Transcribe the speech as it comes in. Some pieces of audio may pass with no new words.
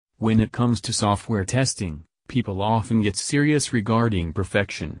When it comes to software testing, people often get serious regarding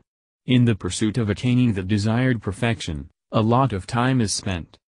perfection. In the pursuit of attaining the desired perfection, a lot of time is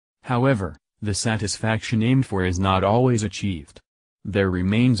spent. However, the satisfaction aimed for is not always achieved. There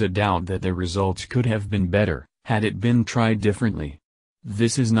remains a doubt that the results could have been better, had it been tried differently.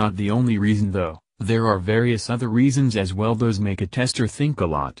 This is not the only reason though, there are various other reasons as well. Those make a tester think a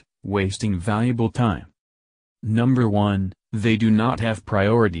lot, wasting valuable time. Number 1, they do not have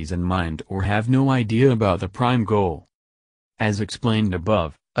priorities in mind or have no idea about the prime goal. As explained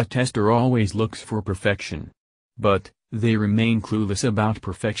above, a tester always looks for perfection. But, they remain clueless about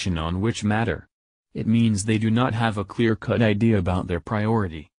perfection on which matter. It means they do not have a clear-cut idea about their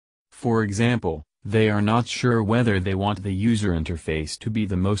priority. For example, they are not sure whether they want the user interface to be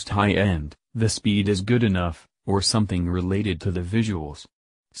the most high-end, the speed is good enough, or something related to the visuals.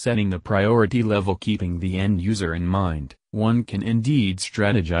 Setting the priority level, keeping the end user in mind, one can indeed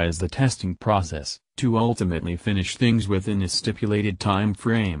strategize the testing process, to ultimately finish things within a stipulated time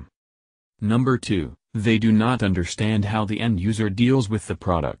frame. Number 2, they do not understand how the end user deals with the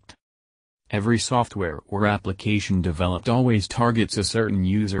product. Every software or application developed always targets a certain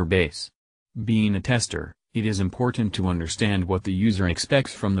user base. Being a tester, it is important to understand what the user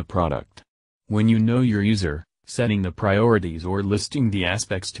expects from the product. When you know your user, setting the priorities or listing the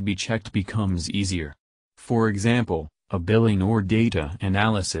aspects to be checked becomes easier. For example, a billing or data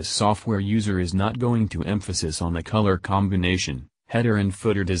analysis software user is not going to emphasize on the color combination, header and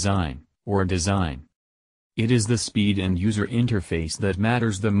footer design, or design. It is the speed and user interface that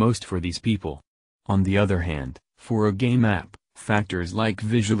matters the most for these people. On the other hand, for a game app, factors like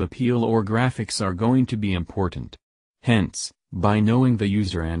visual appeal or graphics are going to be important. Hence, by knowing the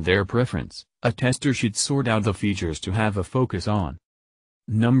user and their preference, a tester should sort out the features to have a focus on.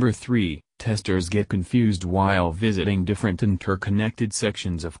 Number 3, testers get confused while visiting different interconnected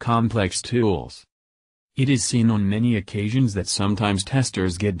sections of complex tools. It is seen on many occasions that sometimes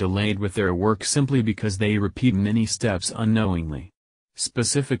testers get delayed with their work simply because they repeat many steps unknowingly.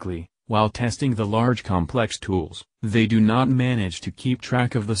 Specifically, while testing the large complex tools, they do not manage to keep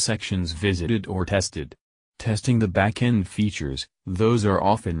track of the sections visited or tested. Testing the back-end features, those are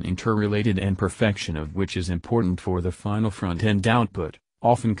often interrelated and perfection of which is important for the final front-end output,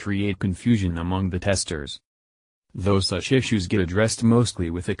 often create confusion among the testers. Though such issues get addressed mostly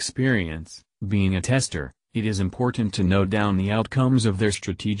with experience, being a tester, it is important to note down the outcomes of their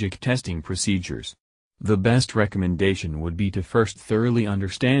strategic testing procedures. The best recommendation would be to first thoroughly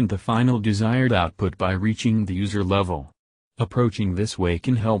understand the final desired output by reaching the user level. Approaching this way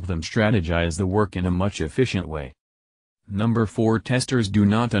can help them strategize the work in a much efficient way. Number 4, testers do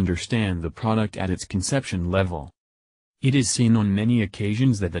not understand the product at its conception level. It is seen on many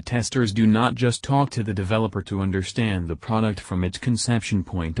occasions that the testers do not just talk to the developer to understand the product from its conception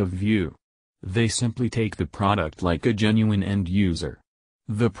point of view. They simply take the product like a genuine end user.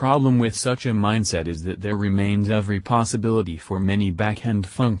 The problem with such a mindset is that there remains every possibility for many back-end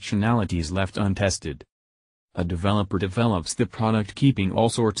functionalities left untested. A developer develops the product keeping all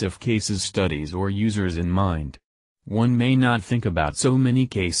sorts of cases studies or users in mind. One may not think about so many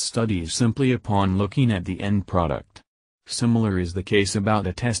case studies simply upon looking at the end product. Similar is the case about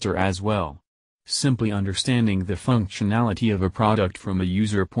a tester as well. Simply understanding the functionality of a product from a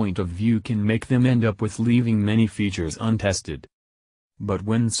user point of view can make them end up with leaving many features untested. But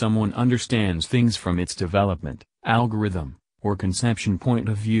when someone understands things from its development, algorithm, or conception point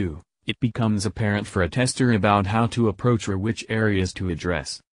of view, it becomes apparent for a tester about how to approach or which areas to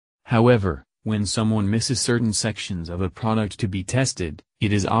address. However, when someone misses certain sections of a product to be tested,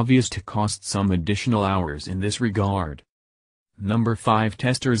 it is obvious to cost some additional hours in this regard. Number 5,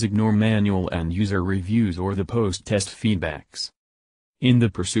 testers ignore manual and user reviews or the post-test feedbacks. In the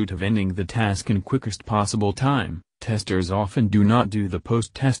pursuit of ending the task in quickest possible time, testers often do not do the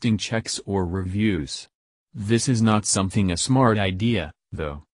post-testing checks or reviews. This is not something a smart idea,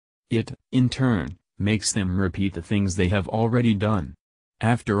 though. It, in turn, makes them repeat the things they have already done.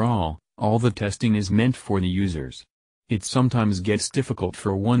 After all the testing is meant for the users. It sometimes gets difficult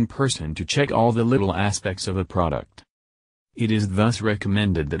for one person to check all the little aspects of a product. It is thus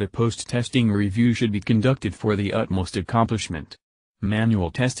recommended that a post-testing review should be conducted for the utmost accomplishment. Manual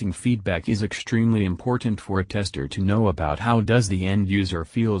testing feedback is extremely important for a tester to know about how does the end user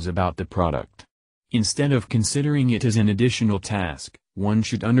feels about the product. Instead of considering it as an additional task, one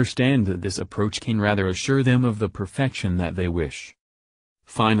should understand that this approach can rather assure them of the perfection that they wish.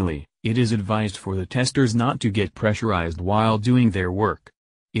 Finally, it is advised for the testers not to get pressurized while doing their work.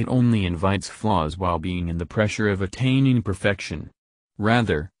 It only invites flaws while being in the pressure of attaining perfection.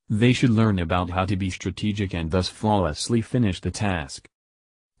 Rather, they should learn about how to be strategic and thus flawlessly finish the task.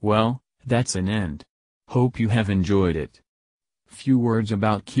 Well, that's an end. Hope you have enjoyed it. Few words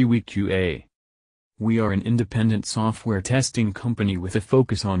about Kiwi QA. We are an independent software testing company with a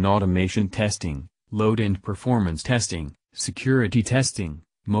focus on automation testing, load and performance testing, security testing,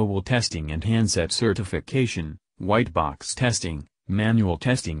 mobile testing and handset certification, white box testing, manual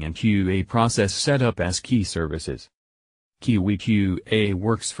testing and QA process setup as key services. Kiwi QA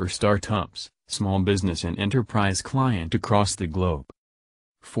works for startups, small business and enterprise client across the globe.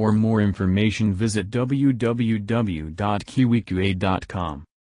 For more information visit www.kiwiqa.com.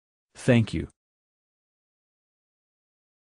 Thank you.